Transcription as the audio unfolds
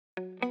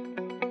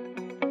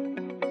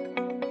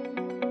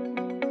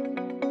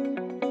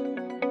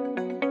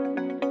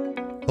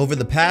Over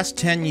the past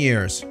 10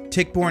 years,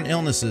 tick-borne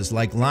illnesses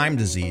like Lyme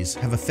disease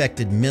have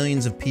affected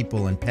millions of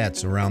people and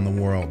pets around the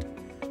world.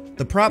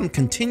 The problem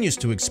continues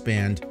to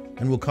expand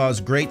and will cause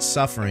great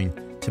suffering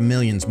to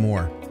millions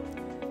more.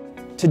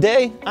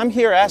 Today, I'm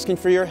here asking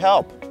for your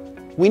help.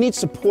 We need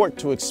support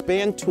to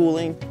expand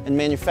tooling and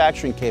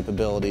manufacturing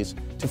capabilities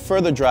to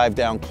further drive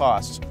down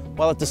costs,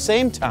 while at the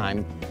same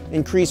time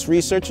increase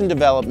research and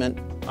development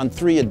on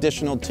 3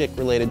 additional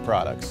tick-related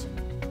products.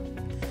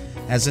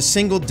 As a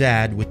single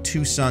dad with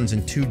 2 sons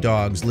and 2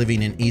 dogs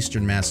living in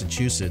eastern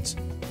Massachusetts,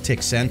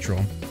 Tick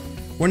Central,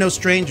 we're no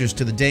strangers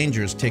to the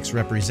dangers ticks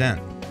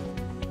represent.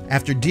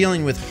 After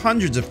dealing with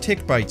hundreds of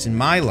tick bites in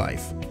my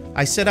life,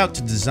 I set out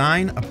to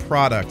design a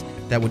product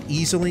that would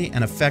easily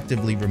and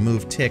effectively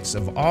remove ticks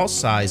of all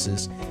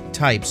sizes,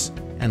 types,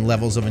 and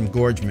levels of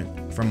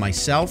engorgement from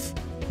myself,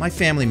 my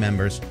family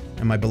members,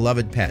 and my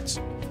beloved pets.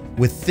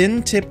 With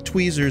thin-tipped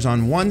tweezers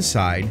on one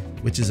side,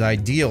 which is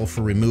ideal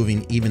for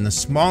removing even the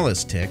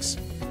smallest ticks,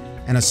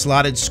 and a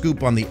slotted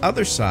scoop on the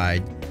other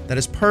side that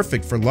is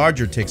perfect for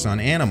larger ticks on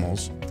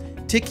animals,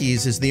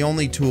 TickEase is the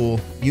only tool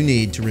you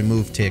need to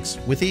remove ticks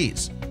with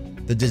ease.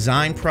 The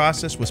design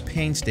process was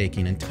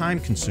painstaking and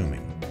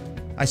time-consuming.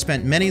 I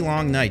spent many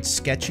long nights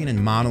sketching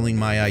and modeling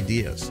my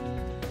ideas.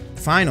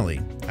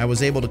 Finally, I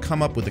was able to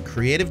come up with a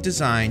creative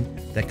design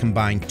that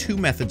combined 2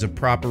 methods of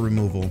proper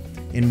removal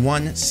in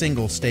one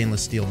single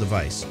stainless steel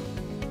device,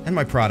 and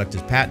my product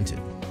is patented.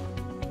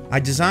 I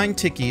designed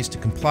TickEase to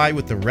comply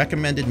with the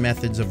recommended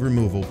methods of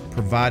removal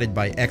provided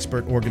by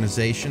expert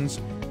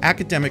organizations,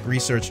 academic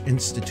research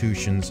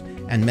institutions,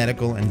 and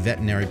medical and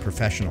veterinary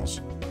professionals.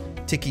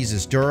 TickEase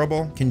is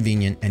durable,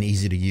 convenient, and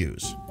easy to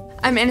use.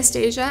 I'm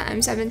Anastasia,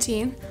 I'm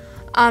 17.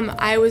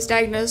 I was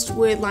diagnosed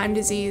with Lyme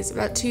disease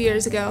about 2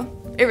 years ago.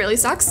 It really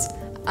sucks.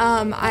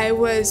 I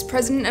was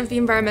president of the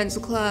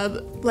environmental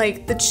club,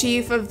 like the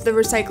chief of the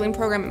recycling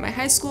program at my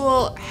high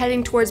school,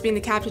 heading towards being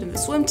the captain of the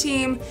swim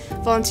team,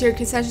 volunteered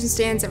concession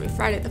stands every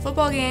Friday at the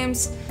football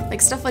games, like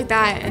stuff like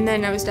that. And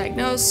then I was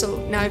diagnosed, so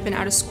now I've been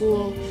out of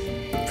school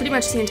pretty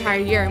much the entire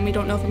year, and we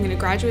don't know if I'm going to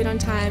graduate on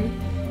time.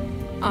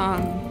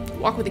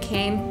 Walk with a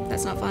cane,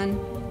 that's not fun.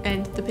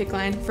 And the pick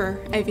line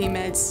for IV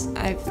meds,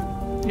 I've,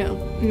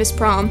 missed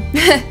prom.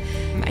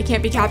 I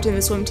can't be captain of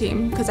the swim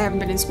team because I haven't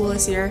been in school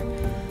this year.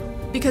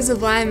 Because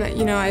of Lyme,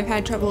 I've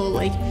had trouble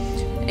like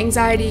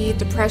anxiety,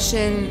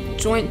 depression,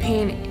 joint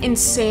pain,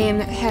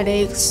 insane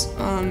headaches,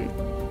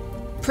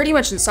 pretty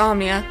much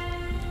insomnia.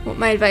 Well,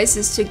 my advice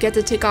is to get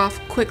the tick off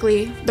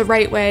quickly, the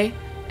right way,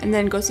 and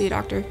then go see a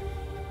doctor.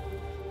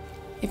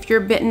 If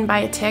you're bitten by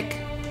a tick,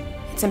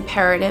 it's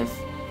imperative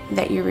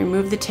that you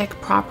remove the tick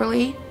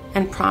properly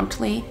and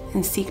promptly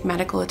and seek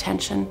medical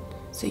attention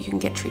so you can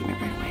get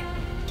treatment right away.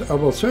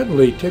 Well,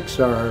 certainly ticks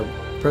are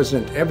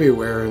present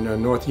everywhere in the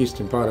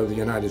northeastern part of the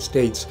United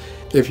States.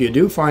 If you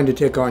do find a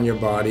tick on your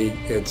body,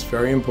 it's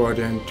very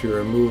important to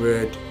remove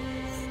it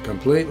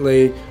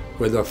completely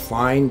with a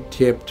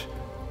fine-tipped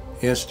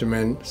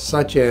instrument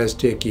such as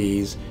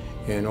TickEase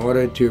in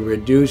order to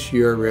reduce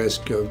your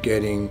risk of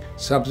getting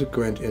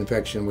subsequent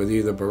infection with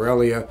either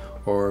Borrelia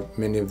or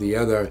many of the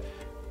other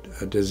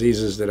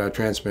diseases that are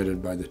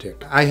transmitted by the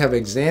tick. I have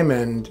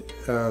examined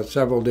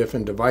several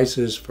different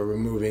devices for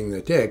removing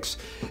the ticks,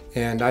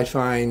 and I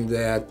find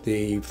that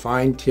the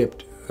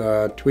fine-tipped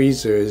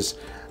tweezers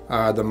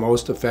are the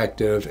most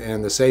effective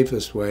and the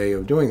safest way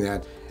of doing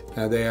that.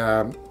 They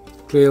are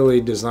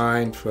clearly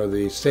designed for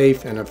the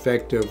safe and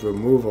effective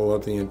removal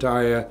of the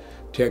entire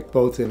tick,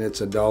 both in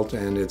its adult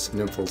and its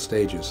nymphal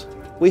stages.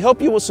 We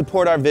hope you will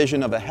support our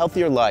vision of a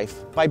healthier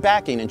life by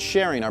backing and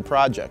sharing our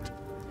project.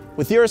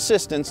 With your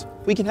assistance,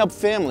 we can help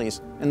families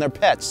and their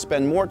pets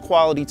spend more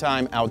quality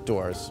time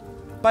outdoors.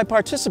 By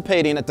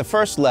participating at the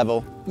first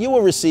level, you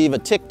will receive a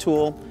tick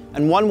tool,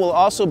 and one will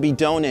also be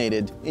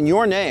donated in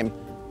your name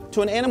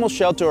to an animal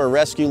shelter or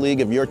rescue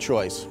league of your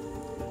choice.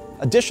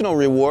 Additional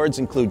rewards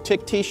include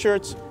tick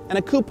t-shirts and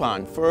a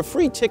coupon for a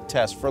free tick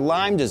test for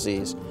Lyme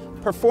disease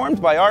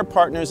performed by our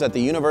partners at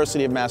the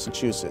University of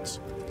Massachusetts.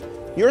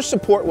 Your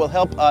support will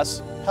help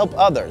us help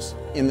others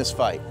in this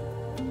fight.